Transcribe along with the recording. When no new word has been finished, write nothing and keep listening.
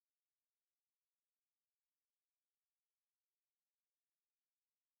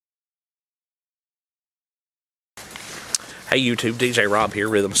Hey YouTube, DJ Rob here,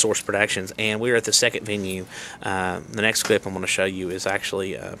 Rhythm Source Productions, and we're at the second venue. The next clip I'm going to show you is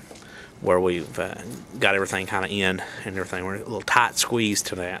actually where we've got everything kind of in and everything. We're a little tight squeeze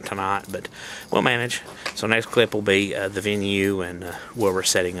tonight, but we'll manage. So next clip will be the venue and where we're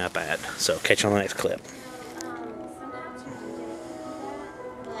setting up at. So catch you on the next clip.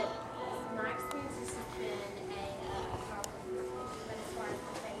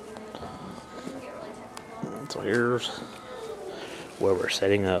 So here's where we're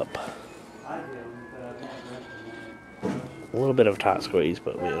setting up. A little bit of a tight squeeze,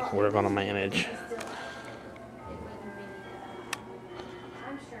 but we're going to manage.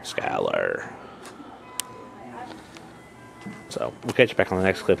 Skylar. So we'll catch you back on the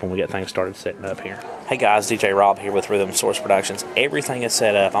next clip when we get things started setting up here. Hey guys, DJ Rob here with Rhythm Source Productions. Everything is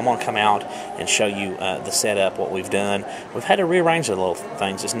set up. I'm going to come out and show you the setup, what we've done. We've had to rearrange the little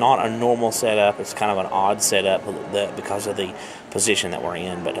things. It's not a normal setup. It's kind of an odd setup because of the position that we're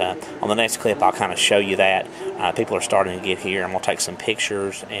in. But on the next clip, I'll kind of show you that. People are starting to get here. I'm going to take some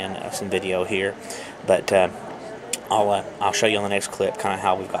pictures and some video here. But I'll show you on the next clip kind of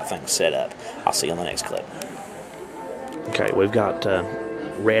how we've got things set up. I'll see you on the next clip. Okay, we've got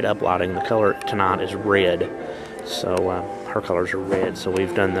red uplighting. The color tonight is red, so her colors are red. So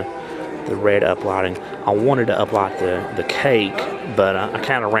we've done the red uplighting. I wanted to uplight the cake, but I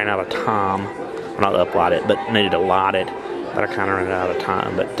kind of ran out of time. Well, not uplight it, but needed to light it, but I kind of ran out of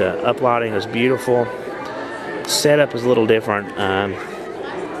time. But uplighting is beautiful. Setup is a little different.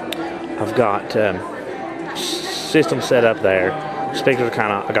 I've got system set up there. Speakers are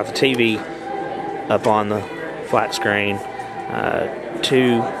kind of. I got the TV up on the flat screen,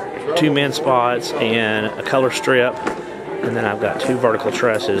 two men spots and a color strip, and then I've got two vertical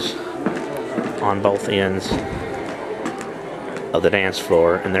trusses on both ends of the dance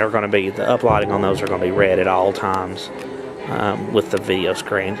floor, and they're going to be, the uplighting on those are going to be red at all times, with the video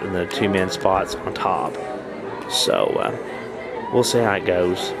screens and the two men spots on top. So we'll see how it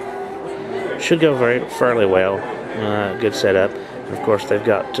goes. Should go fairly well. Good setup. And of course they've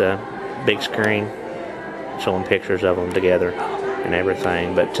got big screen showing pictures of them together and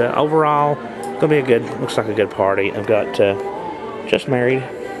everything, but overall gonna be a good, looks like a good party. I've got Just Married,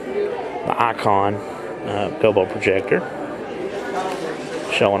 the Icon Gobo projector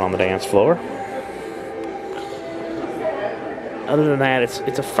showing on the dance floor. Other than that,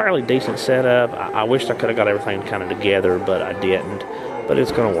 it's a fairly decent setup. I wished I could have got everything kind of together, but I didn't. But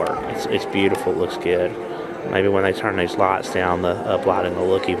it's gonna work. It's beautiful. It looks good. Maybe when they turn these lights down, the uplighting will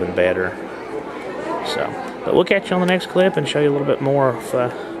look even better. So, but we'll catch you on the next clip and show you a little bit more of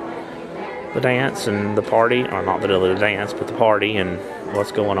the dance and the party, or not the dance, but the party and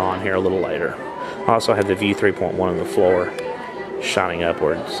what's going on here a little later. I also have the View 3.1 on the floor shining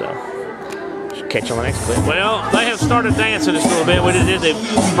upward, so catch you on the next clip. Well, they have started dancing just a little bit. We did the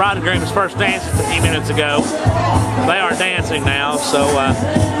bride and groom's first dance a few minutes ago. They are dancing now, so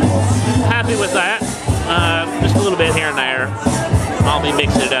happy with that. Just a little bit here and there. I'll be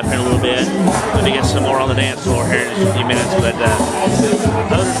mixing it up here a little bit. Let me get some more on the dance floor here in just a few minutes. But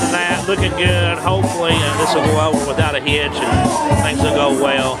other than that, looking good. Hopefully this will go over without a hitch and things will go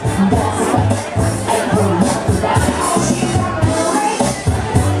well.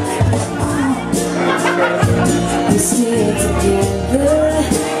 We stay together,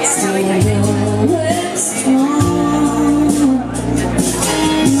 still going strong.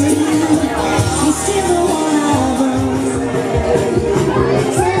 We still the one I want.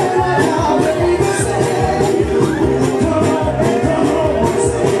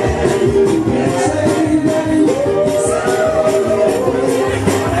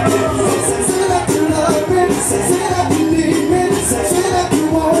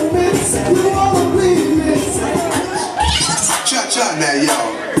 Cha-cha now, y'all.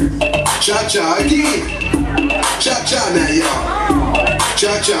 Cha-cha again. Cha-cha now, y'all.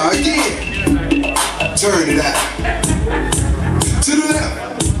 Cha-cha again. Turn it out. To the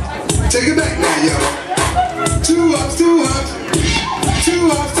left. Take it back now, y'all. 2 ups, 2 ups.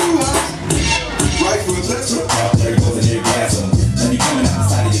 2 ups, 2 ups. Right foot, left foot. There goes in your gas. Now you coming out the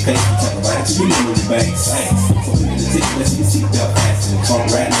side of your face. You coming right to your middle of your bank. Same. So look at the ticket. Let's get your seatbelt fasten.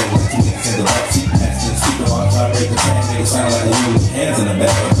 Trunk right there. Let's get in the back seat. Vibrate the track, make it sound like a little hands in the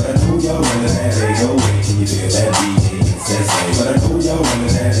back. But I know y'all running that, they go away. Can you feel that B-A-S-S-A? But I know y'all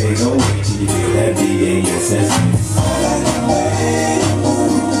running that, they go away. Can you feel that B-A-S-S-A? All I can wait.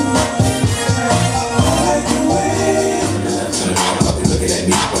 All I can wait. I'll be looking at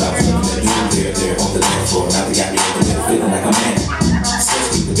me, but I'm looking at you. They're on the dance floor. Now they got me over there feeling like a man.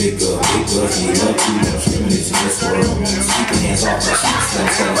 Especially the big girl, us and we love to discriminate in this world. Keep your hands off us, don't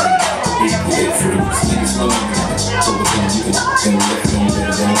tell them big fruits, niggas love me. So with them you can lift them,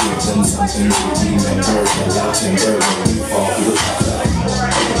 better than give them something to remember. Allow timber when we fall through the top.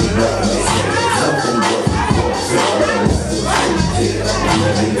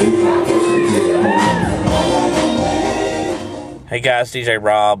 Hey guys, DJ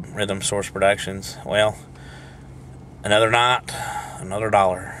Rob, Rhythm Source Productions. Well, another night, another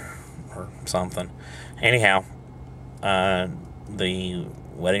dollar or something. Anyhow, the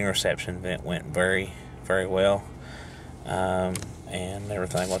wedding reception event went very, very well, and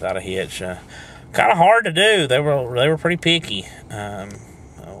everything without a hitch. Kind of hard to do. They were pretty picky. I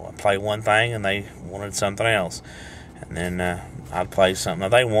played one thing and they wanted something else, and then I'd play something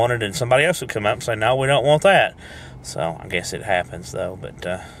that they wanted, and somebody else would come up and say, "No, we don't want that." So I guess it happens though. But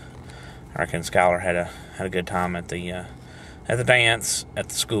I reckon Skylar had a good time at the dance at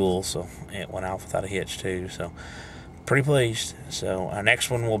the school, so it went off without a hitch too. So pretty pleased. So our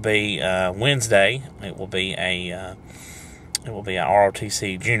next one will be Wednesday. It will be a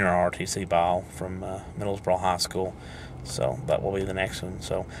ROTC junior ROTC ball from Middlesboro High School. So that will be the next one.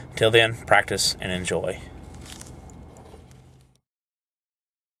 So until then, practice and enjoy.